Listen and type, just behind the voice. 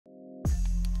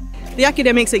The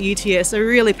academics at UTS are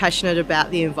really passionate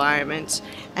about the environment,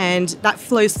 and that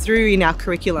flows through in our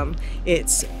curriculum.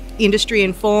 It's industry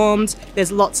informed,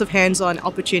 there's lots of hands-on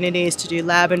opportunities to do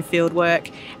lab and field work,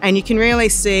 and you can really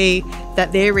see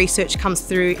that their research comes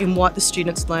through in what the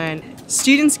students learn.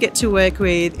 Students get to work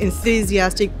with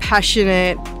enthusiastic,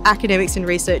 passionate academics and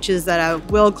researchers that are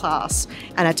world-class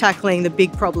and are tackling the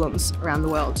big problems around the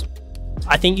world.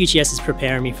 I think UTS is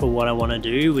preparing me for what I want to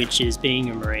do, which is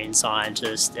being a marine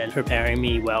scientist, and preparing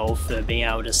me well for being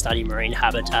able to study marine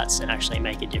habitats and actually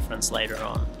make a difference later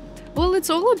on. Well, it's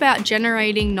all about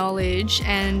generating knowledge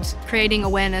and creating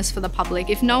awareness for the public.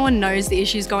 If no one knows the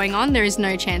issues going on, there is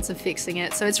no chance of fixing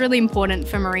it. So it's really important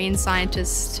for marine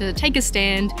scientists to take a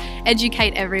stand,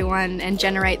 educate everyone, and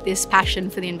generate this passion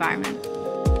for the environment.